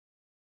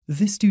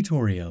This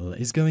tutorial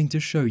is going to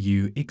show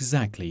you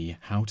exactly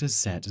how to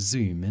set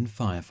zoom in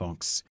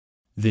Firefox.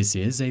 This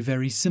is a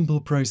very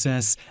simple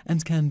process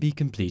and can be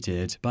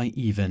completed by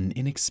even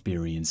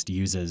inexperienced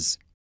users.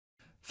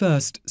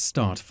 First,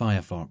 start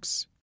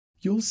Firefox.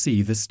 You'll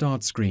see the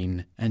Start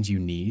screen and you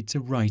need to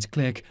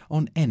right-click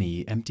on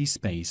any empty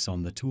space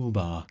on the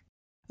toolbar.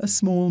 A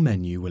small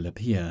menu will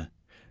appear.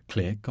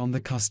 Click on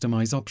the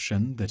Customize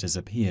option that has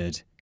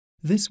appeared.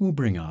 This will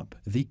bring up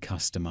the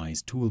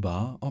Customize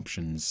toolbar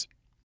options.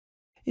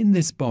 In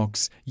this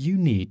box, you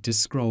need to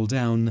scroll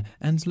down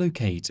and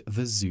locate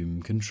the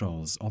Zoom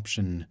Controls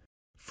option.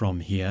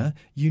 From here,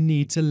 you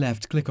need to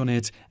left-click on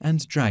it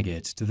and drag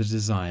it to the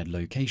desired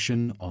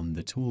location on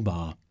the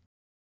toolbar.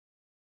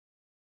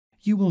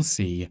 You will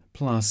see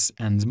plus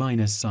and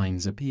minus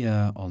signs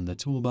appear on the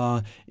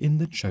toolbar in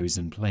the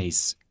chosen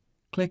place.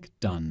 Click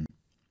Done.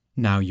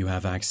 Now you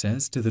have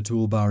access to the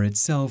toolbar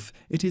itself,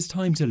 it is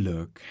time to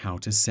look how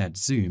to set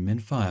zoom in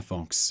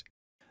Firefox.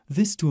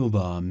 This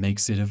toolbar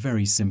makes it a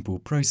very simple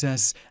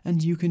process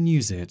and you can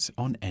use it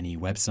on any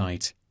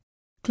website.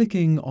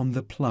 Clicking on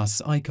the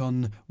plus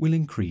icon will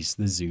increase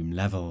the zoom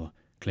level.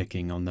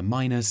 Clicking on the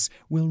minus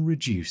will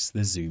reduce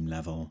the zoom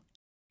level.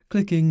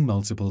 Clicking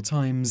multiple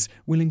times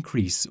will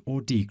increase or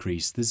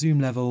decrease the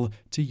zoom level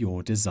to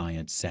your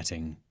desired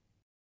setting.